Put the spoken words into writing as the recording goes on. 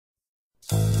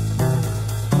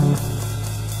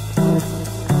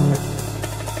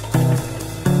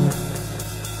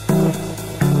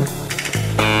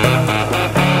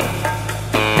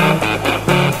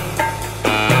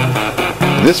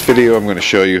this video I'm going to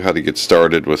show you how to get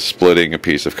started with splitting a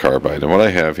piece of carbide. And what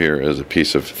I have here is a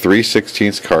piece of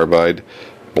 3/16 carbide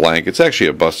blank. It's actually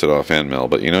a busted off end mill,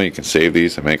 but you know, you can save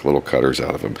these and make little cutters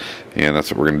out of them. And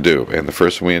that's what we're going to do. And the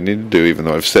first thing we need to do, even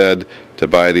though I've said to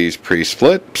buy these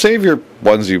pre-split, save your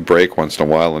ones you break once in a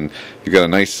while, and you've got a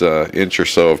nice inch or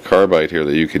so of carbide here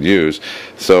that you can use.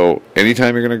 So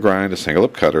anytime you're going to grind a single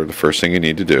lip cutter, the first thing you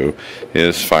need to do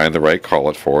is find the right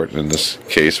collet for it. In this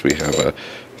case we have a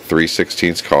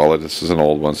 3/16 collet. This is an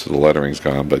old one, so the lettering's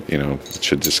gone, but you know, it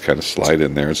should just kind of slide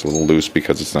in there. It's a little loose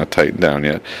because it's not tightened down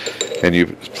yet. And you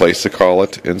place the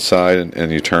collet inside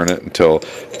and you turn it until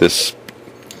this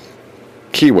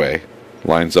keyway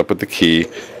lines up with the key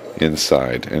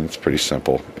inside, and it's pretty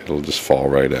simple. It'll just fall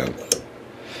right in.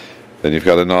 Then you've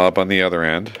got a knob on the other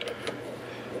end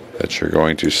that you're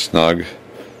going to snug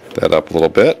that up a little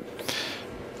bit.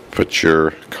 Put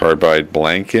your carbide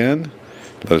blank in,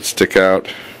 let it stick out.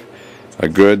 A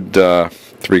good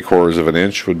 3/4 of an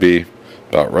inch would be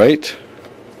about right,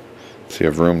 so you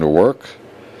have room to work.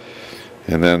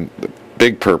 And then the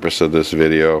big purpose of this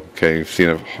video, okay, you've seen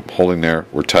it holding there,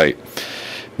 we're tight.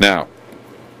 Now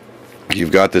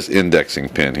you've got this indexing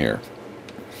pin here.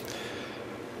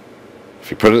 If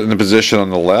you put it in the position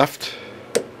on the left,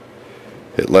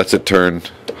 it lets it turn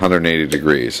 180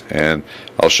 degrees, and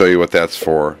I'll show you what that's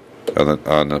for on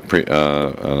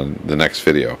the next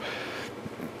video.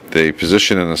 The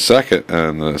position in the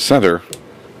center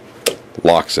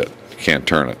locks it. You can't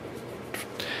turn it.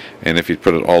 And if you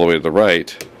put it all the way to the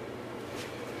right,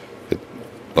 it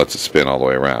lets it spin all the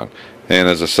way around. And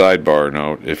as a sidebar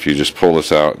note, if you just pull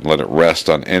this out and let it rest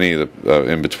on any of the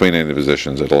in between any of the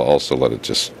positions, it'll also let it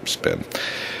just spin.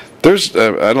 There's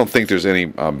I don't think there's any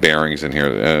bearings in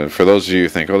here. For those of you who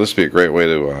think, oh, this would be a great way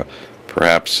to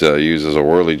perhaps use as a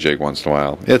whirly jig once in a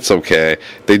while, it's okay.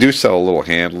 They do sell a little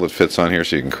handle that fits on here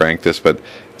so you can crank this, but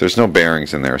there's no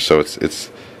bearings in there, so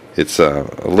it's a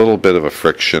little bit of a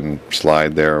friction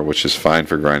slide there, which is fine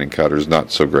for grinding cutters,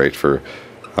 not so great for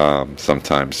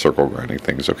sometimes circle grinding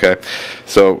things. Okay,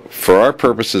 so for our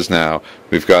purposes now,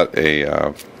 we've got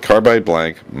a carbide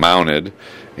blank mounted,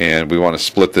 and we want to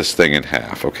split this thing in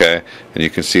half. Okay, and you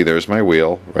can see there's my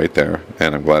wheel right there,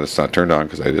 and I'm glad it's not turned on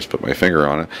because I just put my finger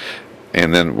on it.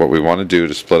 And then what we want to do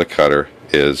to split a cutter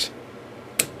is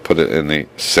put it in the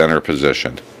center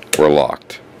position. We're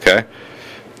locked. Okay,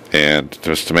 and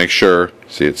just to make sure,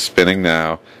 see it's spinning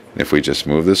now, and if we just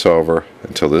move this over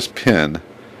until this pin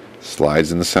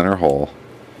slides in the center hole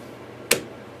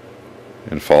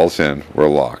and falls in, we're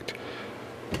locked.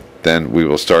 Then we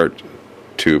will start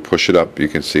to push it up. You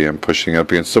can see I'm pushing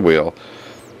up against the wheel,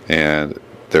 and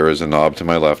there is a knob to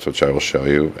my left, which I will show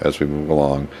you as we move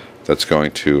along, that's going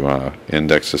to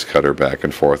index this cutter back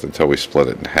and forth until we split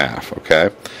it in half. Okay,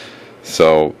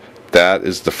 so that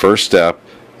is the first step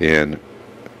in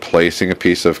placing a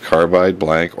piece of carbide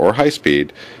blank or high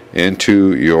speed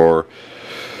into your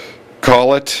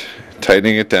collet,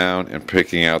 tightening it down, and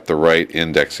picking out the right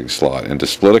indexing slot. And to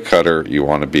split a cutter, you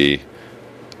want to be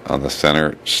on the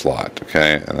center slot.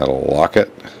 Okay, and that'll lock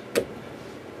it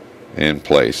in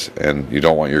place, and you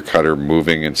don't want your cutter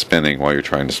moving and spinning while you're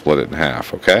trying to split it in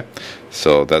half. Okay,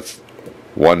 so that's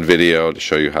one video to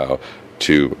show you how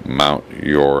to mount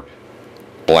your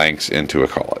blanks into a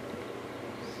collet.